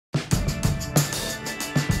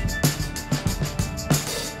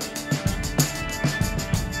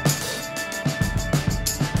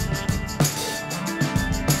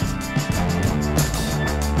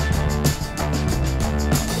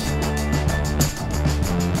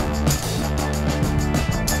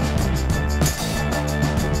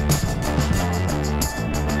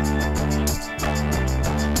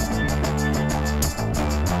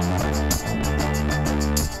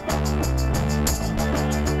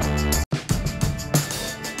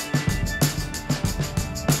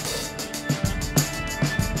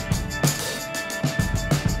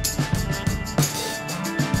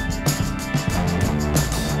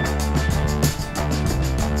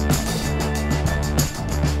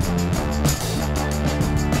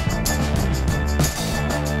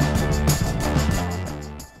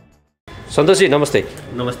सन्तोषजी नमस्ते।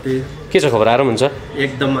 नमस्ते। के छ खबर, आराम हुन्छ?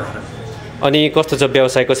 एकदम आराम। अनि कस्तो छ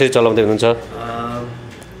व्यवसाय, कसरी चलाउँदै हुनुहुन्छ?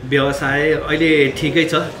 व्यवसाय अहिले ठिकै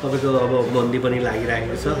छ, तपाईँको अब मन्दी पनि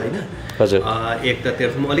लागिरहेको छ हैन। हजुर। एक त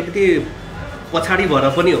तेर्थुम अलिकति पछाडि भएर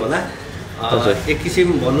पनि होला। एक किसिम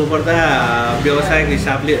भन्नुपर्दा व्यवसायको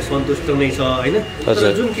हिसाबले सन्तुष्ट नै छ हैन।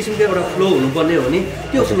 तर जुन किसिमको एउटा फ्लो हुनुपर्ने हो नि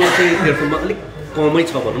त्यो फ्लो चाहिँ तेर्थुममा अलिक कमै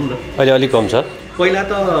छ भनौँ न। अहिले अलिक कम छ। पहिला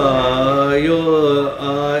त यो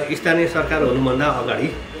स्थानीय सरकार हुनुभन्दा अगाडि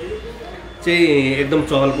चाहिँ एकदम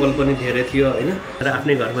चहल पहल पनि धेरै थियो हैन। र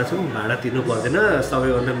आफ्नै घरमा छौँ, भाडा तिर्नु पर्दैन,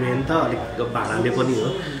 सबैभन्दा मेन त अलिक भाडाले पनि हो।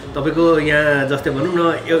 तपाईँको यहाँ जस्तै भनौँ न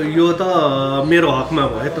यो त मेरो हकमा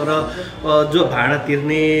भयो, तर जो भाडा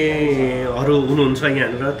तिर्नेहरू हुनुहुन्छ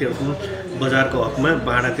यहाँनिर त्यो बजारको हकमा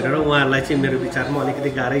भाडा तिरेर उहाँहरूलाई चाहिँ मेरो विचारमा अलिकति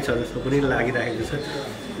गाह्रै छ जस्तो पनि लागिरहेको छ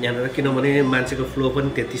यहाँनिर, किनभने मान्छेको फ्लो पनि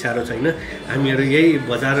त्यति साह्रो छैन। हामीहरू यही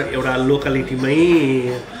बजार एउटा लोकालिटीमै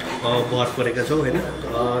भर परेका छौँ होइन।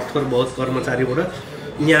 थोर बहुत कर्मचारीबाट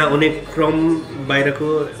यहाँ आउने क्रम बाहिरको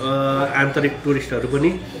आन्तरिक टुरिस्टहरू पनि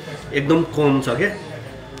एकदम कम छ क्या।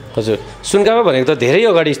 हजुर, सुनगावा भनेको त धेरै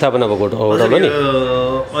अगाडि स्थापना भएको होटल हो नि।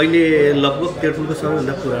 अहिले लगभग तेर्थुमको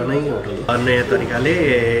सबैभन्दा पुरानै होटल हो, नयाँ तरिकाले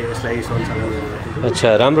यसलाई सञ्चालन गरिरहेको। अच्छा,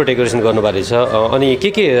 राम्रो डेकोरेसन गर्नुभएको छ। अनि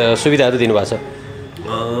के सुविधाहरू दिनुभएको छ?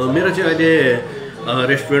 मेरो चाहिँ अहिले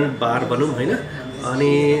रेस्टुरेन्ट बार भनौँ होइन।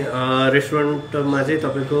 अनि रेस्टुरेन्टमा चाहिँ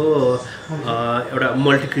तपाईँको एउटा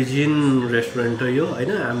मल्टी क्युजिन रेस्टुरेन्ट हो यो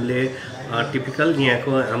होइन। हामीले टिपिकल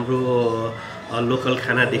यहाँको हाम्रो लोकल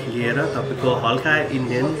खानादेखि लिएर तपाईँको हल्का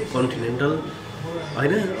इन्डियन कन्टिनेन्टल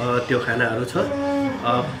होइन त्यो खानाहरू छ।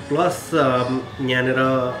 प्लस यहाँनिर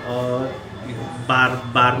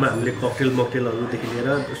बारमा हामीले ककटेलहरूदेखि लिएर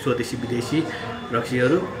स्वदेशी विदेशी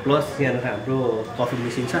रक्सीहरू, प्लस यहाँनिर हाम्रो कफी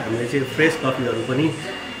मेसिन छ। हामीले चाहिँ फ्रेस कफीहरू पनि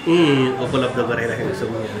उपलब्ध गराइराखेको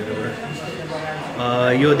छौँ यहाँनिरबाट।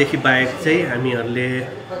 योदेखि बाहेक चाहिँ हामीहरूले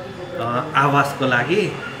आवासको लागि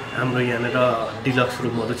हाम्रो यहाँनिर डिलक्स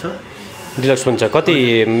रुमहरू छ। डिलक्स पनि छ। कति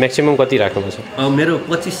म्याक्सिमम् कति राख्नुभएको छ? मेरो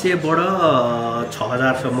 2500बाट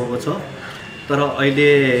 6000सम्मको छ। तर अहिले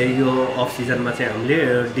यो अफ सिजनमा चाहिँ हामीले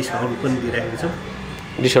डिस्काउन्ट पनि दिइरहेको छौँ।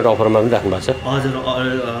 डिस्काउन्ट अफरमा पनि राख्नु भएको छ? हजुर,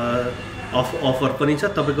 अफर पनि छ।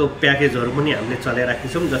 तपाईँको प्याकेजहरू पनि हामीले चलाइराखेको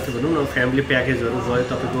छौँ। जस्तै भनौँ न फ्यामिली प्याकेजहरू भयो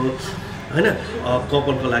तपाईँको होइन।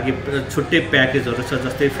 कपलको लागि छुट्टै प्याकेजहरू छ।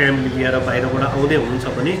 जस्तै फ्यामिली लिएर बाहिरबाट आउँदै हुनुहुन्छ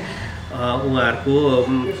भने उहाँहरूको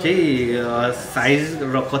चाहिँ साइज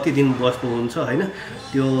र कति दिन बस्नुहुन्छ होइन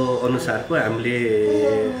त्यो अनुसारको हामीले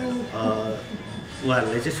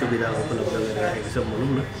उहाँहरूले चाहिँ सुविधा उपलब्ध गरिराखेको छ भनौँ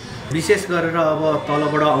न। विशेष गरेर अब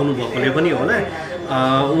तलबाट आउनुभएकोले पनि होला,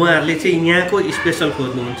 उहाँहरूले चाहिँ यहाँको स्पेसल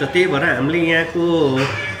खोज्नुहुन्छ। त्यही भएर हामीले यहाँको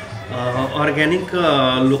अर्ग्यानिक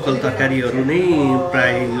लोकल तरकारीहरू नै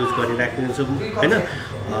प्राय युज गरिराखेको छौँ होइन।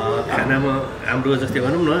 खानामा हाम्रो जस्तै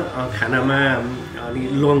भनौँ न खानामा अनि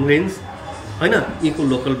लङ रेन्ज होइन यीको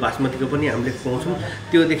लोकल बासमतीको पनि हामीले पाउँछौँ।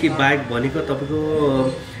 त्योदेखि बाहेक भनेको तपाईँको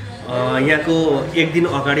यहाँको एक दिन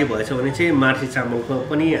अगाडि भएछ भने चाहिँ मार्सी चामलको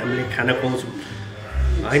पनि हामीले खाना पाउँछौँ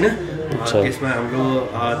होइन। त्यसमा हाम्रो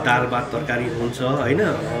दाल भात तरकारी हुन्छ होइन।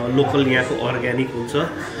 लोकल यहाँको अर्ग्यानिक हुन्छ।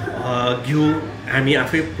 घिउ हामी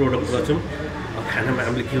आफै प्रोडक्ट गर्छौँ। खानामा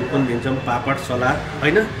हामीले घिउ पनि दिन्छौँ, पापड सलाद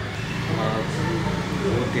होइन।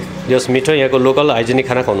 यस मिठो यहाँको लोकल हाइजेनिक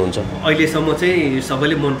खाना खुवाउनुहुन्छ? अहिलेसम्म चाहिँ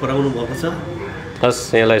सबैले मन पराउनु भएको छ।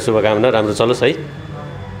 हस्, यहाँलाई शुभकामना, राम्रो चलोस् है।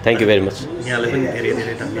 Thank you very much. यहाँलाई पनि धेरै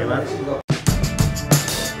धेरै धन्यवाद।